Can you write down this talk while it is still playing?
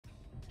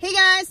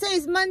guys, today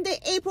is Monday,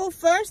 April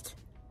 1st.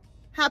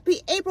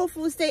 Happy April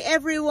Fool's Day,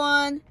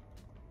 everyone.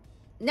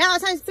 Now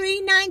it's time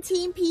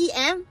 3:19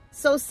 p.m.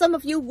 So some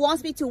of you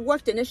want me to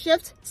work dinner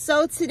shift.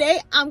 So today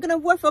I'm gonna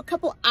work for a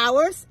couple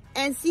hours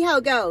and see how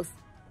it goes.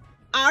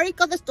 I already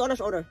got this DoorDash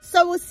order,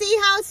 so we'll see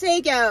how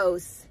today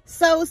goes.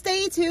 So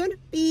stay tuned.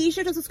 Be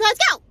sure to subscribe. Let's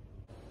go!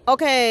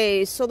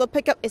 Okay, so the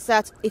pickup is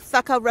at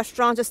Ithaca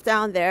restaurant just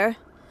down there.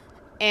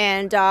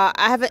 And I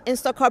have an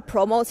Instacart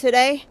promo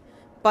today.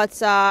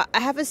 But I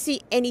haven't seen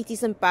any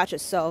decent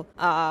batches, so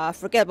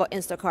forget about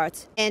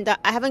Instacart. And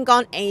I haven't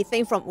gotten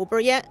anything from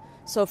Uber yet,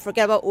 so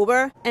forget about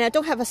Uber. And I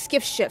don't have a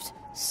skip shift,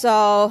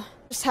 so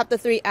just have the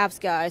 3 apps,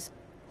 guys.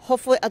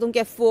 Hopefully I don't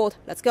get fooled.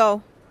 Let's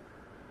go.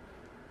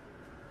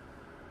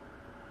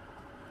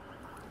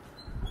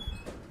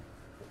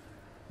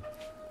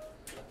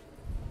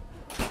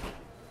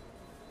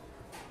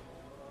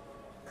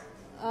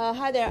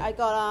 Hi there, I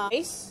got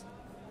ice.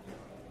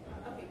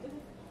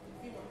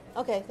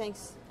 Okay,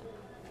 thanks.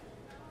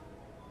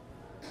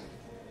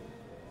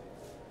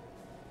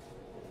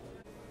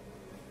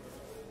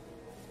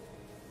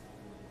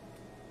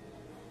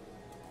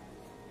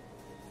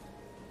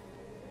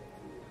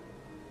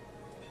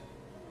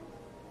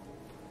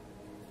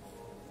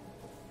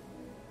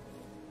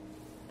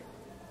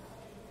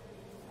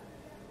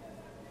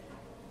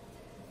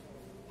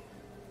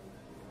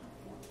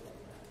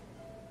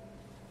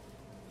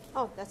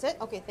 Oh, that's it?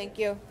 Okay, thank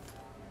you.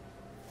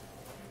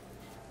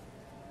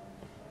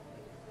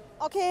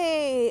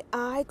 Okay,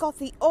 I got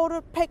the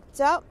order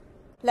picked up.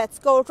 Let's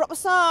go drop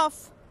us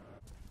off.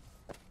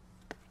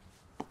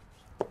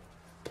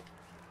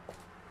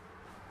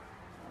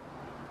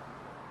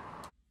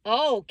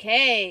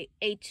 Okay,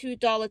 a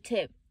 $2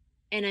 tip.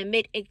 And I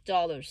made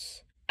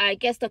 $8. I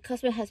guess the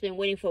customer has been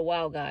waiting for a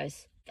while,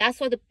 guys.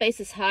 That's why the base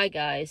is high,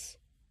 guys.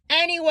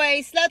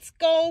 Anyways, let's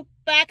go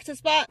back to the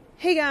spot.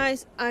 Hey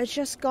guys, I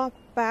just got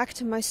back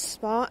to my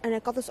spot and I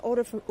got this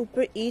order from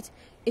Uber Eats.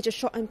 It's a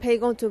shop and pay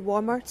going to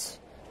Walmart.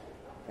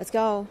 Let's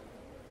go.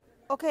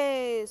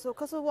 Okay, so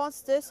customer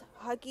wants this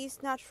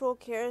Huggies Natural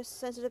Care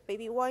Sensitive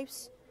Baby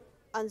Wipes,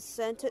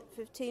 unscented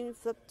 15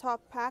 flip top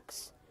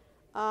packs.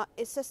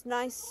 It says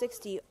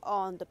 $9.60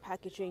 on the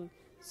packaging,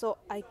 so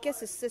I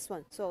guess it's this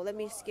one. So let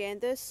me scan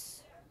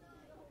this.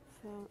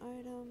 Found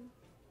item.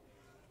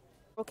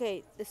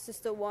 Okay, this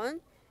is the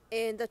one.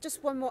 And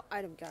just one more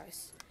item,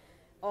 guys.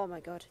 Oh my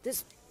god,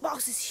 this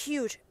box is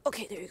huge.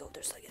 Okay, there you go.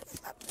 There's like a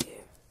flap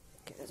here.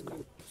 Okay, let's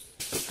grab it.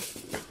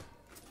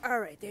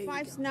 Alright, there you go.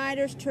 5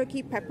 Snyder's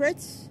turkey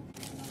peppers.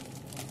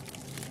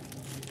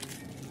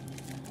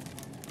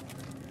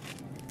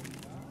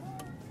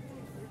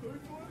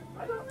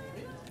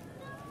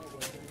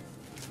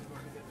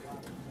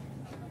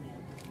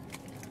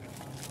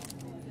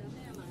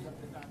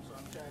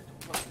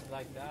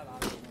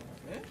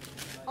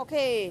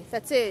 Okay,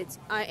 that's it.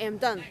 I am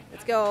done.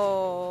 Let's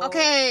go.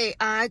 Okay,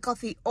 I got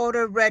the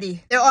order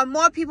ready. There are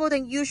more people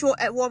than usual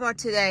at Walmart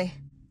today.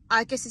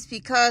 I guess it's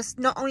because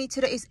not only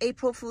today is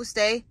April Fool's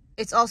Day,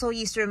 it's also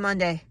Easter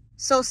Monday.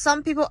 So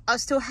some people are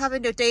still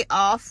having their day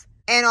off.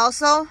 And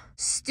also,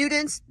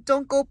 students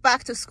don't go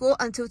back to school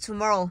until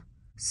tomorrow.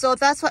 So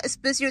that's why it's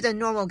busier than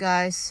normal,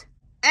 guys.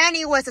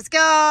 Anyways, let's go!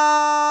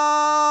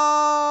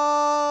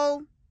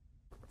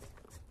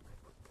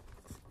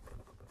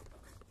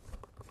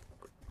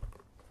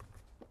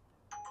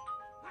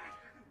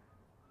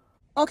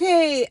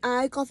 Okay,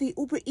 I got the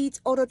Uber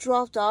Eats order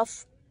dropped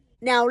off.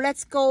 Now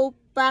let's go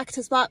back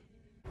to spot.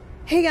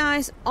 Hey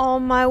guys,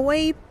 on my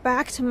way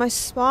back to my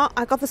spot,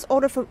 I got this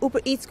order from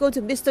Uber Eats going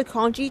to Mr.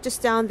 Kongji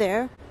just down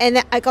there. And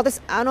then I got this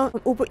add-on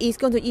from Uber Eats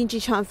going to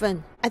Yinji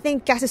Chanfen. I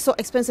think gas is so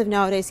expensive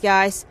nowadays,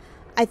 guys.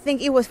 I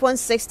think it was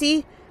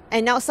 $160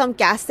 and now some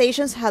gas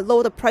stations have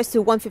lowered the price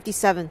to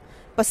 $157.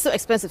 But still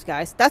expensive,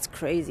 guys. That's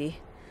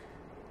crazy.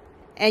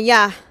 And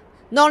yeah,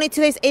 not only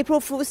today's April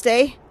Fool's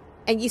Day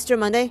and Easter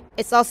Monday,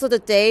 it's also the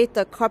day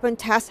the carbon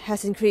tax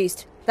has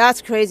increased.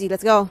 That's crazy.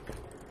 Let's go.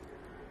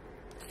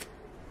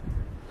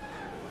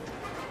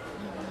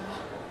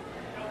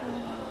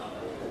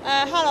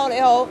 Hello,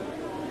 你好，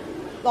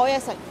攞嘢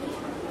食。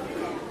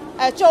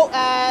租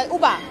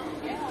Uber，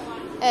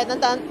等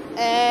等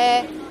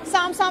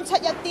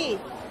3371D。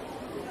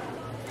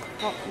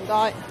好，唔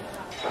該。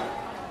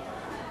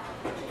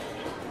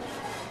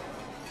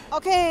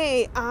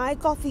Okay, I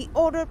got the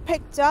order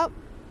picked up.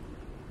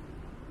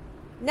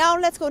 Now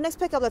let's go next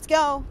pickup. Let's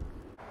go.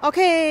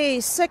 Okay,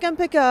 second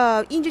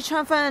pickup. Yinji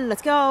Chanfen.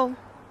 Let's go.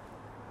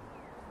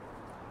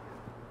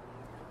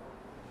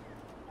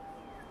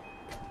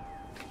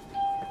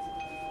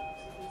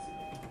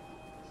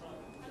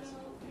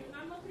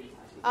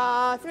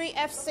 Three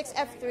F6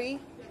 F3.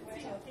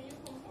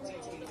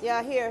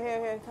 Yeah,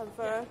 here.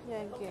 Confirm.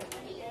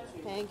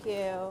 Thank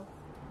you.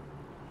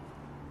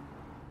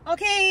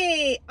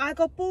 Okay, I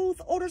got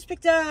both orders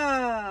picked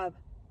up.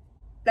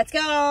 Let's go.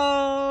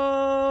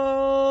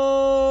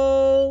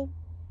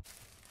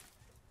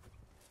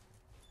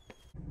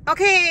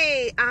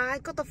 Okay, I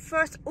got the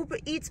first Uber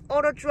Eats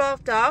order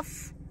dropped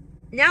off.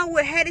 Now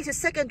we're heading to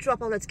second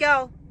drop off. Let's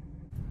go.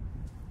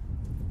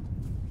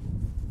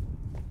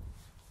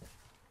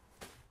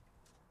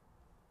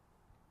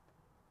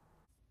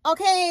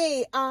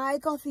 Okay, I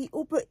got the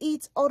Uber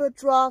Eats order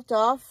dropped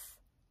off.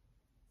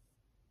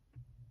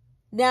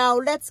 Now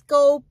let's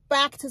go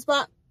back to the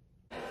spot.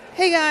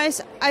 Hey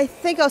guys, I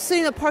think I was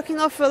sitting in the parking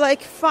lot for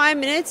like 5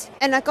 minutes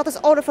and I got this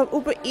order from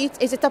Uber Eats.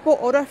 It's a double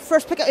order.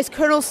 First pickup is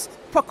Colonel's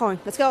popcorn.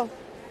 Let's go.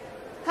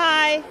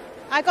 Hi,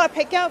 I got a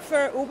pickup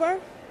for Uber.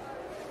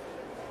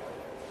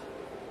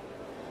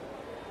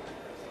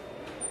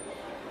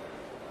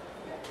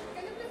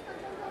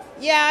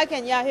 Yeah, I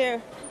can. Yeah,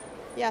 here.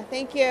 Yeah,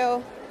 thank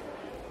you.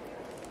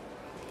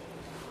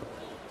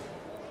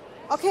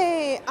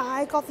 Okay,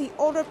 I got the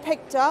order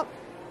picked up.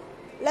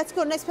 Let's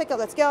go next pickup.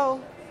 Let's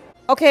go.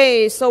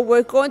 Okay, so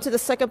we're going to the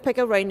second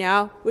pickup right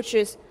now, which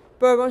is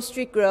Bourbon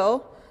Street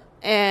Grill.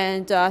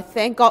 And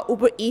thank God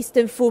Uber Eats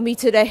didn't fool me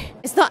today.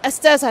 It's not as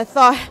dead as I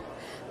thought.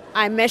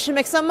 I managed to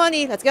make some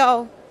money. Let's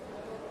go.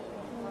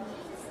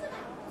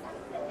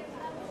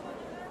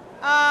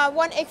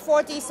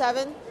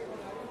 1847.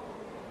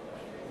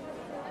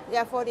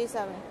 Yeah,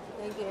 47.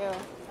 Thank you.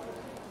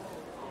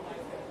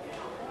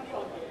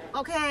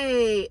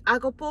 Okay, I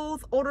got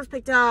both orders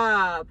picked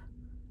up.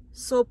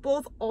 So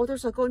both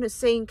orders are going to the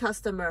same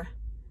customer.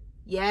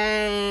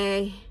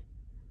 Yay.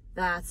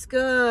 That's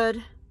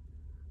good.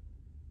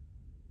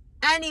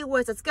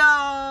 Anyways, let's go.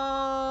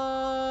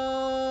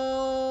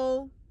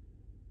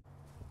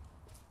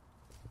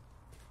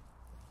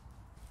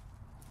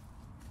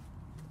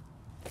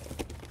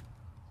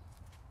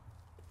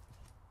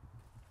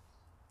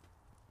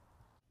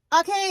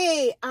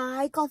 Okay,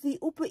 I got the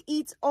Uber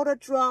Eats order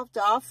dropped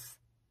off.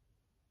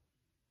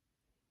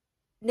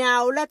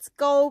 Now let's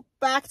go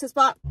back to the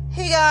spot.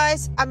 Hey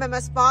guys, I'm at my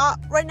spot.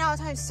 Right now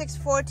it's time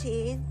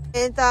 6:14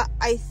 and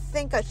I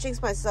think I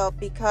jinxed myself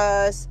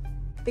because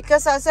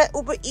I said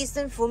Uber Eats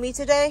didn't fool me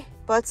today.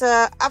 But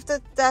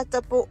after that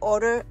double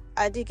order,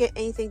 I didn't get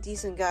anything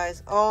decent,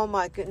 guys. Oh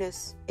my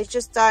goodness. It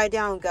just died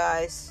down,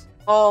 guys.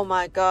 Oh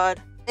my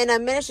god. And I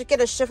managed to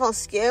get a shift on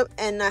Skip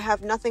and I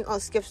have nothing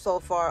on Skip so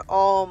far.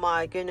 Oh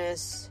my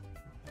goodness.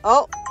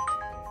 Oh.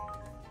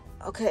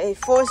 Okay,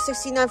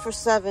 $4.69 for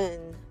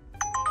 7.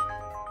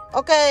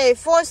 Okay,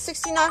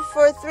 $4.69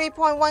 for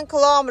 3.1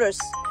 kilometers.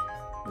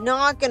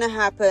 Not gonna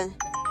happen.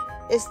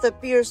 It's the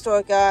beer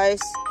store,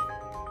 guys.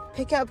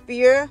 Pick up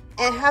beer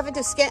and having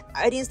to scan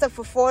ID and stuff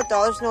for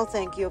 $4. No,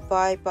 thank you.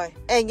 Bye, bye.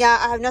 And yeah,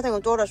 I have nothing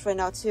on DoorDash right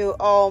now too.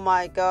 Oh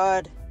my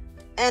god.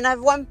 And I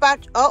have one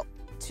batch. Oh,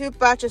 2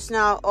 batches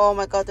now. Oh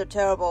my god, they're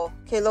terrible.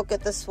 Okay, look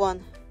at this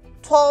one.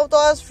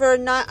 $12 for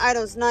 9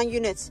 items, 9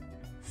 units,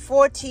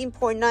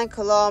 14.9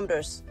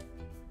 kilometers.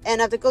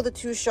 And I have to go to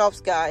 2 shops,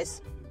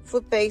 guys.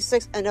 Food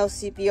Basics and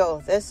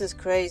LCBO. This is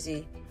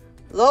crazy.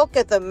 Look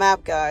at the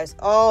map, guys.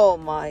 Oh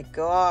my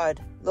god.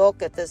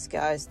 Look at this,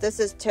 guys. This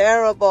is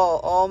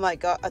terrible. Oh my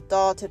god.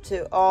 $1 tip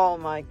too. Oh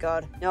my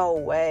god. No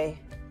way.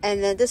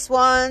 And then this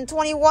one,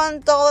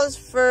 $21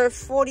 for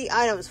 40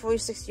 items,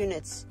 46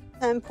 units,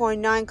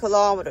 10.9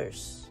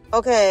 kilometers.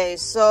 Okay,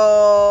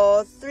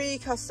 so 3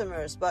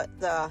 customers, but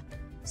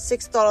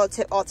 $6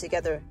 tip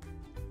altogether.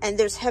 And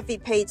there's heavy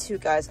pay too,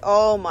 guys.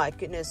 Oh my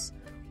goodness.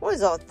 What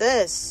is all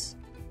this?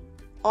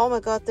 Oh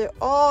my god, they're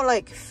all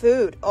like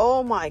food.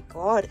 Oh my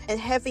god. And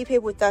heavy pay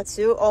with that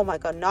too. Oh my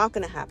god, not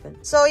gonna happen.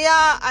 So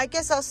yeah, I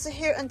guess I'll sit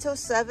here until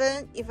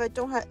 7. If I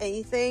don't have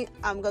anything,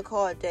 I'm gonna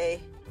call it a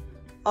day.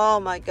 Oh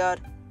my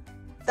god.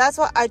 That's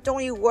why I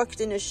don't even work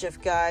dinner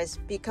shift, guys.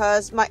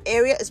 Because my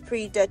area is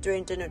pretty dead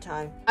during dinner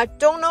time. I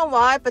don't know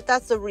why, but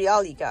that's the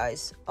reality,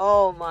 guys.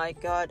 Oh my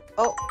god.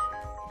 Oh.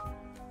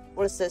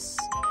 What is this?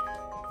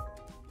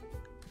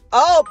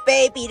 Oh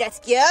baby, let's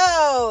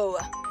go.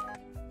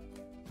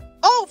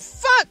 Oh,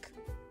 fuck!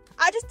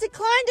 I just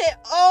declined it.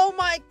 Oh,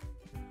 my...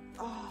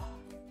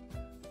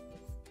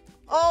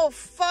 Oh,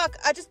 fuck.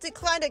 I just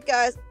declined it,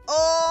 guys.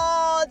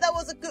 Oh, that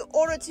was a good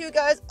order, too,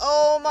 guys.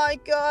 Oh, my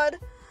God.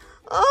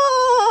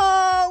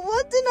 Oh,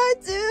 what did I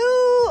do?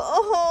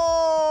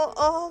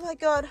 Oh, my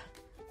God.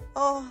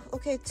 Oh,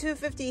 okay,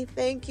 $2.50.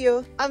 Thank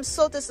you. I'm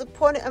so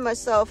disappointed in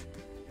myself.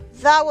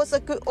 That was a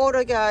good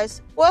order,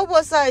 guys. What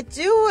was I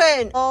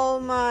doing? Oh,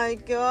 my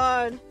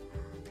God.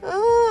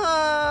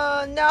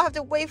 Now I have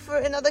to wait for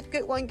another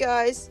good one,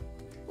 guys.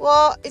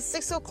 Well, it's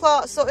 6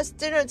 o'clock, so it's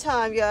dinner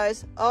time,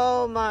 guys.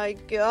 Oh my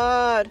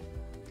god.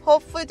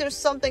 Hopefully there's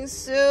something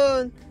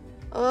soon.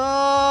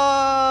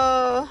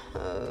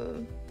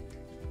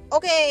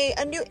 Okay,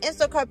 a new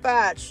Instacart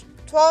badge.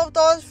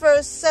 $12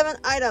 for 7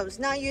 items,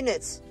 9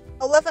 units,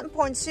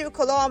 11.2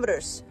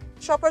 kilometers.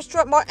 Shoppers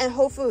Drug Mart and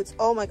Whole Foods.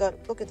 Oh my god,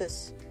 look at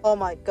this. Oh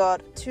my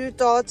god,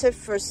 $2 tip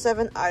for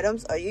 7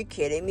 items. Are you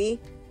kidding me?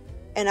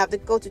 And I have to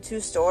go to 2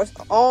 stores.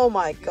 Oh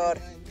my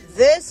god.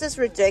 This is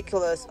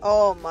ridiculous.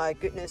 Oh my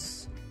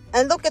goodness.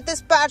 And look at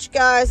this batch,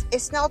 guys.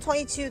 It's now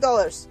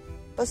 $22.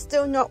 But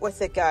still not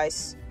worth it,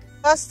 guys.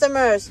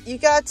 Customers, you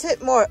gotta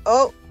tip more.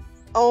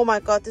 Oh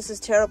my god, this is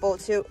terrible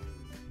too.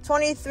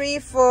 23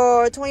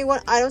 for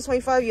 21 items,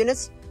 25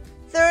 units,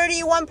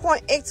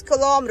 31.8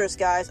 kilometers,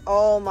 guys.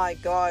 Oh my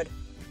god.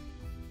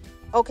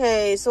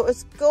 Okay, so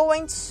it's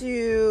going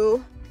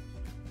to...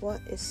 What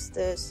is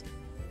this?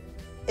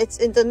 It's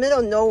in the middle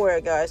of nowhere,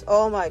 guys.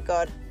 Oh my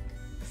god.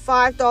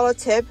 $5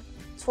 tip,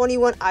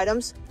 21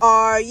 items.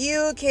 Are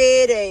you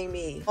kidding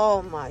me?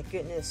 Oh my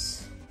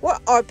goodness.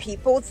 What are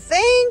people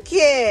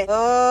thinking?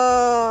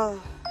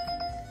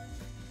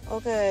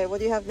 Okay, what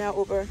do you have now,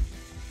 Uber?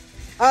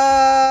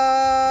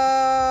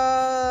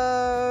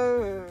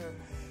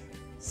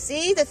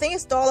 See, the thing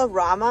is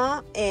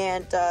Dollarama,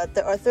 and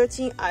there are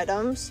 13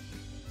 items,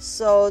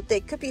 so they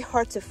could be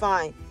hard to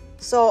find.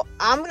 So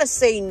I'm gonna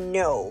say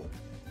no.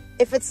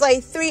 If it's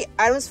like 3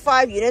 items,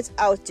 5 units,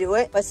 I'll do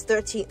it. But it's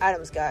 13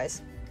 items,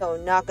 guys. So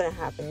not gonna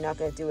happen, not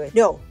gonna do it.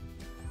 No.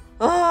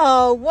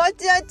 Oh, what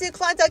did I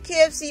decline that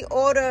KFC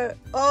order?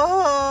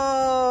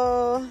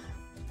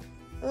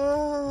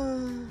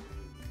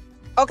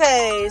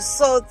 Okay,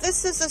 so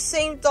this is the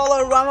same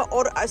Dollarama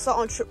order I saw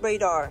on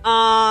TripRadar.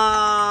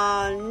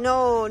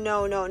 No,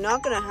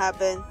 not gonna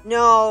happen.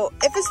 No,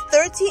 if it's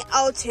 13,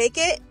 I'll take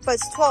it, but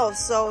it's 12,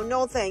 so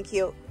no thank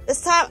you.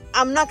 This time,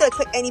 I'm not gonna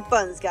click any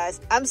buttons,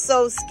 guys. I'm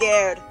so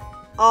scared.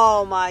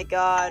 Oh my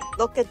god,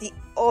 look at the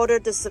order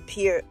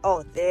disappear.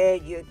 Oh, there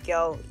you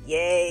go,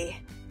 yay.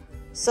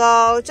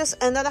 So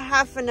just another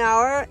half an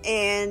hour,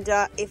 and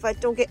if I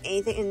don't get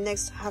anything in the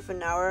next half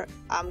an hour,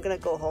 I'm gonna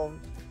go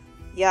home.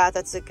 Yeah,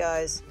 that's it,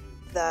 guys.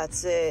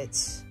 That's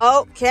it.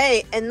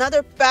 Okay,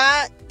 another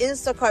bad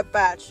Instacart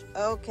batch.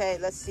 Okay,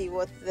 let's see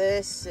what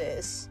this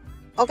is.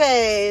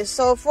 Okay,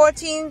 so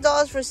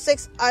 $14 for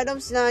 6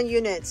 items, 9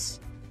 units.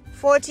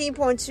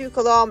 14.2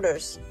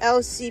 kilometers.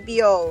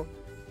 LCBO.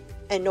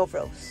 And no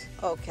frills.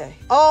 Okay.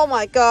 Oh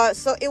my god.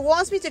 So it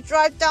wants me to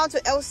drive down to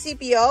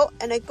LCBO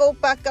and then go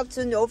back up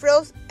to no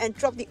frills and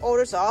drop the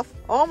orders off.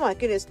 Oh my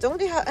goodness. Don't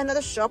they have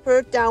another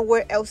shopper down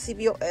where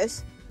LCBO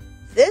is?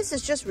 This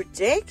is just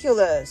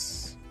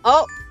ridiculous.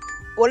 Oh,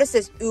 what is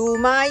this?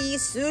 Umai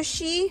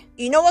sushi?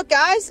 You know what,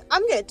 guys?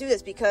 I'm gonna do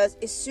this because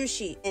it's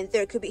sushi and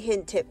there could be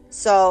hidden tip.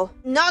 So,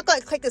 not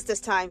gonna click this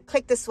time.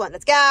 Click this one.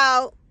 Let's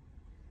go.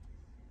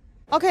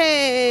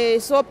 Okay,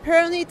 so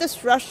apparently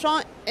this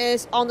restaurant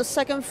is on the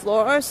 2nd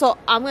floor. So,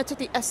 I'm gonna take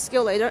the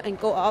escalator and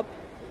go up.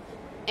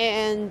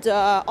 And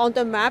on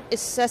the map, it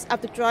says I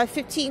have to drive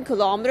 15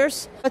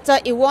 kilometers. But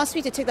it wants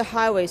me to take the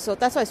highway. So,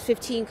 that's why it's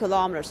 15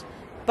 kilometers.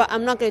 But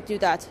I'm not gonna do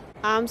that.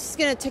 I'm just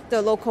gonna take the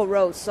local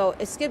road, so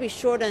it's gonna be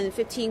shorter than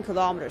 15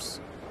 kilometers.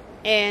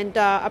 And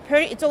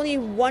apparently it's only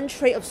 1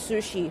 tray of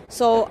sushi,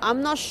 so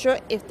I'm not sure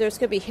if there's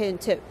gonna be hidden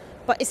tip.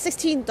 But it's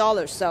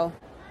 $16, so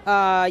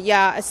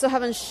yeah, I still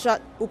haven't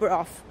shut Uber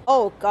off.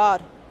 Oh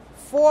god,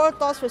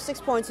 $4 for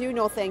 6.2,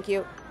 no thank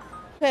you.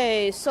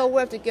 Okay, so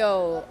where have to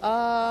go?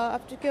 I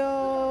have to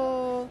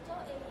go.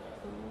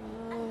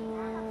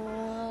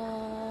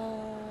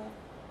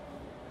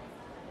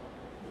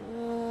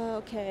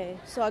 Okay,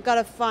 so I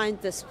gotta find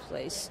this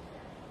place.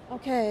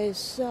 Okay,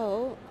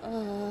 so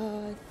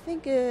I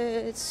think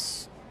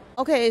it's...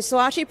 Okay, so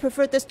I actually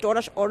prefer this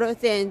DoorDash order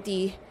than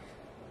the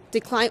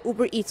declined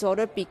Uber Eats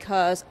order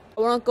because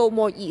I want to go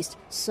more east.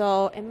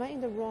 So, am I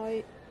in the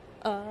right...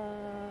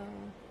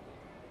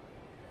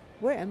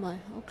 where am I?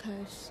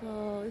 Okay,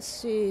 so let's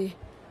see.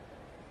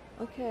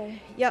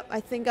 Okay, yep, I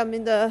think I'm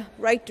in the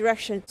right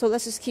direction. So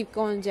let's just keep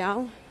going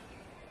down.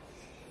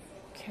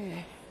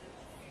 Okay.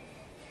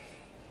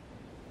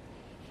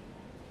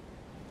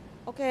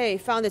 Okay,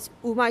 found this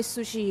Umai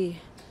sushi.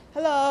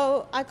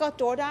 Hello, I got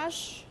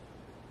DoorDash.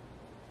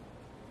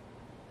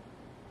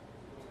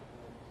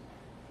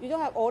 You don't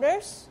have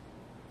orders?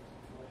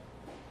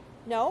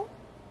 No?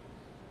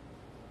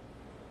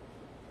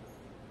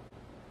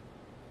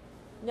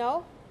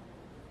 No?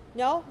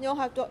 No? You don't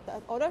have the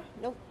order?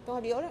 No? Don't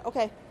have the order?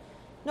 Okay.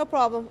 No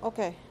problem.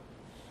 Okay.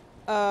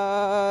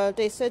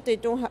 They said they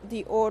don't have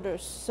the order,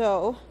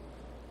 so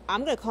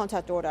I'm gonna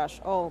contact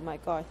DoorDash. Oh my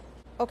god.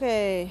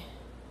 Okay.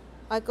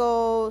 I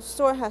go,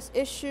 store has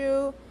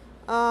issue.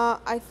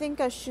 I think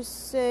I should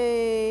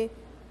say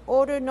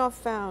order not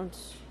found.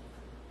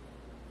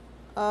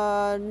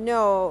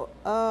 No.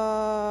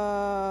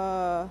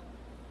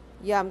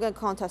 Yeah, I'm gonna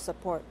contact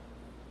support.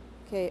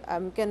 Okay,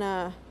 I'm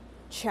gonna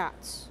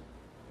chat.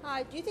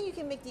 Hi, do you think you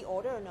can make the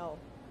order or no?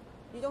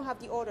 You don't have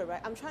the order,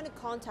 right? I'm trying to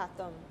contact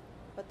them,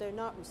 but they're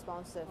not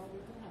responsive.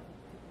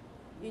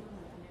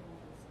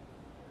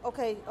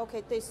 Okay,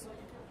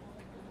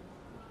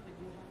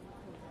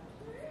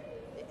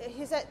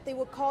 he said they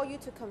will call you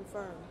to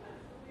confirm.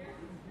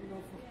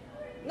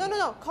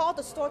 No. Call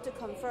the store to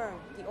confirm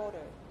the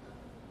order.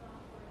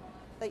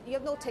 Like, you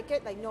have no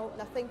ticket, like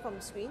nothing from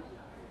the screen?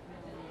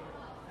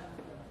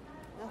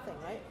 Nothing,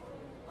 right?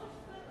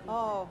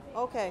 Oh,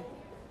 okay.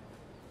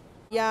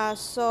 Yeah,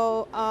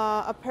 so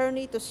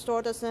apparently the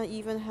store doesn't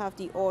even have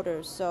the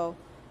order. So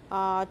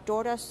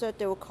DoorDash said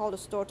they will call the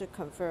store to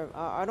confirm.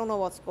 I don't know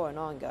what's going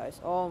on, guys.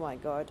 Oh my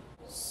god.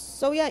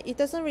 So yeah, it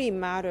doesn't really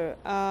matter.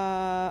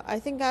 I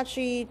think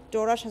actually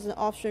DoorDash has an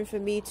option for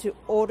me to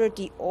order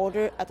the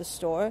order at the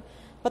store.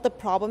 But the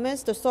problem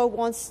is the store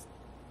wants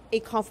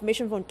a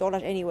confirmation from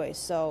DoorDash anyway.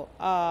 So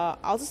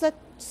I'll just let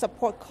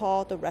support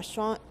call the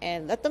restaurant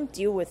and let them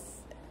deal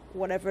with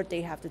whatever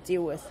they have to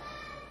deal with.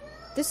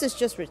 This is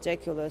just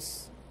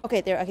ridiculous.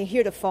 Okay, there, I can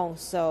hear the phone.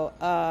 So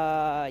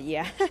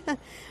yeah,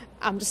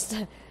 I'm just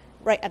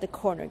right at the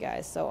corner,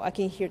 guys, so I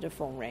can hear the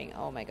phone ring.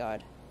 Oh my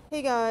god.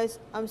 Hey guys,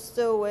 I'm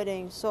still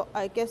waiting, so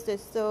I guess they're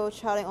still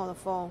chatting on the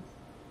phone.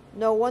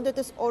 No wonder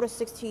this order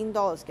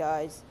 $16,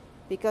 guys,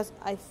 because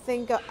I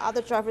think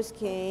other drivers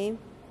came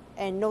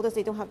and noticed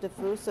they don't have the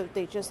food, so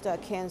they just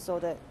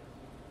canceled it.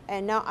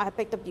 And now I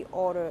picked up the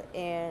order,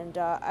 and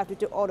I have to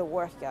do all the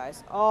work,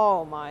 guys.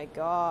 Oh my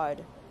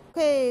god.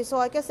 Okay, so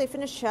I guess they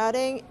finished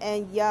chatting,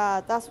 and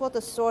yeah, that's what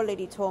the store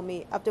lady told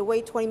me. I have to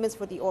wait 20 minutes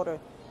for the order.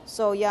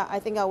 So yeah, I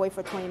think I'll wait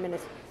for 20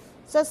 minutes.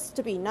 Just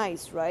to be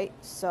nice, right?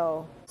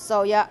 So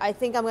yeah, I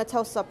think I'm gonna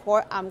tell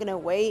support I'm gonna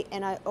wait,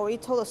 and I already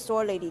told the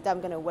store lady that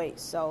I'm gonna wait.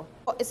 So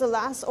it's the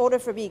last order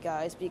for me,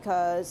 guys,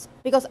 because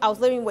I was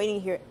living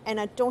waiting here and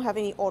I don't have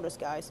any orders,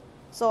 guys.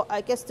 So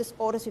I guess this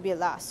order should be the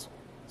last.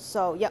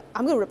 So yeah,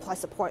 I'm gonna reply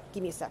support.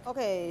 Give me a sec.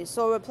 Okay,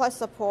 so reply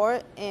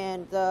support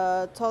and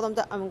tell them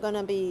that I'm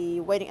gonna be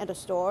waiting at the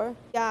store.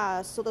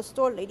 Yeah, so the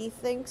store lady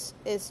thinks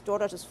it's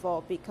DoorDash's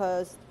fault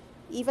because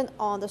even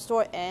on the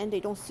store end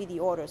they don't see the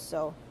order.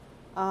 So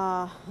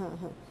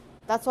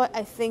that's why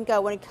I think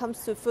when it comes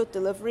to food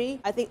delivery,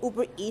 I think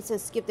Uber Eats and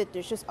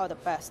SkipTheDishes are the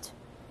best.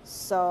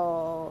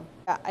 So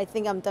yeah, I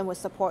think I'm done with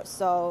support.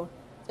 So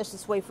let's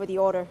just wait for the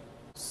order.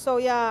 So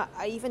yeah,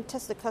 I even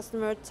text the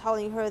customer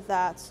telling her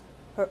that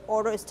her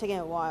order is taking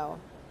a while.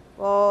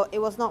 Well, it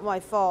was not my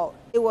fault.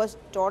 It was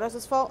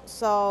DoorDash's fault.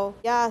 So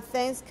yeah,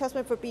 thanks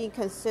customer for being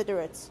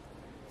considerate.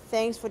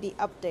 Thanks for the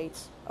update.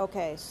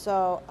 Okay,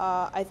 so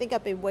I think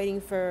I've been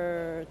waiting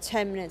for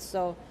 10 minutes,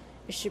 so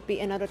it should be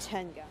another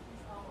 10, guys.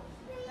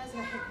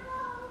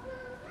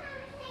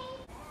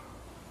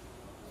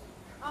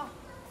 Oh,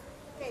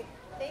 okay,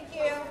 thank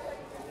you.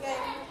 Okay,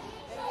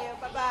 thank you,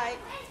 bye-bye.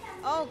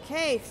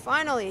 Okay,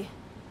 finally.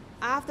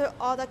 After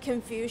all the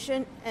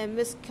confusion and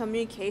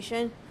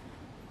miscommunication,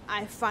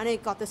 I finally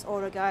got this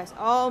order, guys.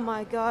 Oh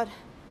my god.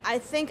 I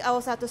think I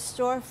was at the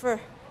store for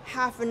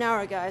half an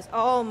hour, guys.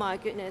 Oh my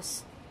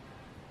goodness.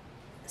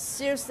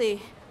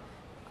 Seriously,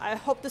 I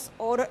hope this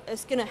order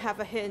is gonna have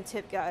a hidden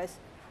tip, guys.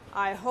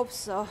 I hope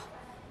so.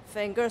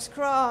 Fingers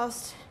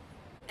crossed.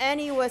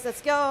 Anyways,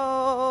 let's go.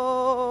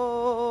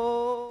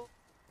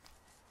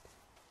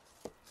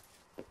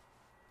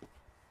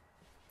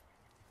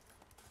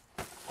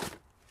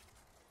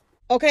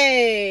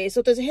 Okay,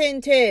 so there's a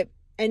hidden tip,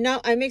 and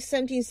now I make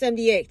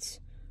 1778.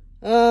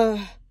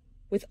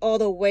 With all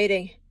the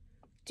waiting.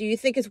 Do you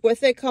think it's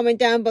worth it? Comment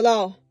down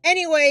below.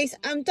 Anyways,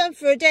 I'm done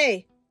for a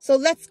day. So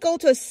let's go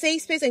to a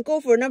safe space and go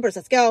for numbers.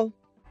 Let's go.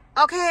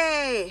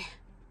 Okay.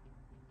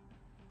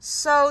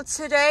 So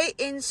today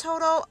in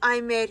total, I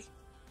made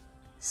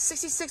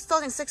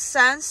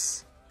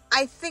 $66.06.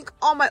 I think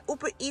all my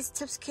Uber Eats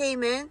tips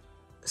came in.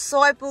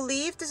 So I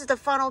believe this is the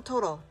final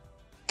total.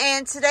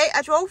 And today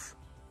I drove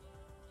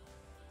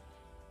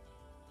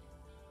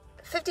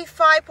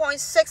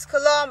 55.6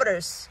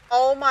 kilometers.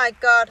 Oh my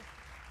god,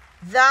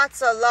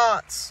 that's a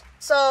lot.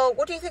 So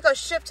what do you think of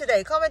shift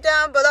today? Comment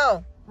down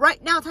below.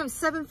 Right now time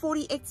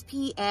 7:48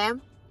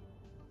 p.m.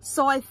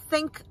 So I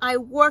think I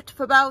worked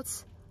for about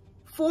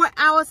 4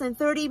 hours and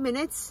 30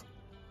 minutes,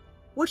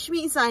 which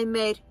means I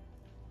made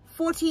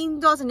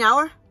 $14 an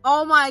hour.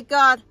 Oh my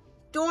god,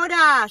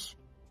 DoorDash,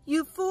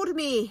 you fooled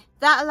me.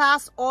 That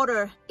last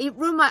order, it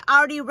ruined my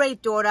hourly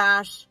rate,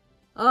 DoorDash.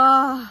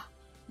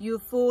 You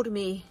fooled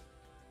me.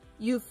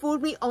 You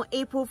fooled me on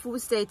April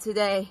Fool's Day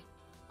today.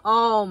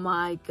 Oh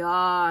my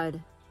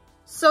god.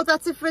 So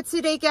that's it for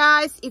today,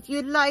 guys. If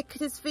you like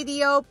this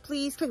video,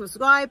 please click the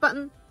subscribe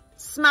button,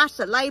 smash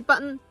the like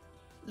button,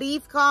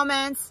 leave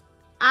comments,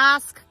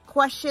 ask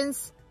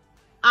questions.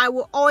 I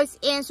will always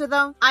answer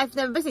them. I've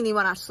never missed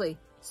anyone actually.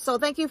 So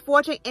thank you for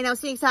watching, and I'll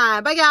see you next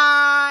time. Bye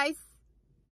guys.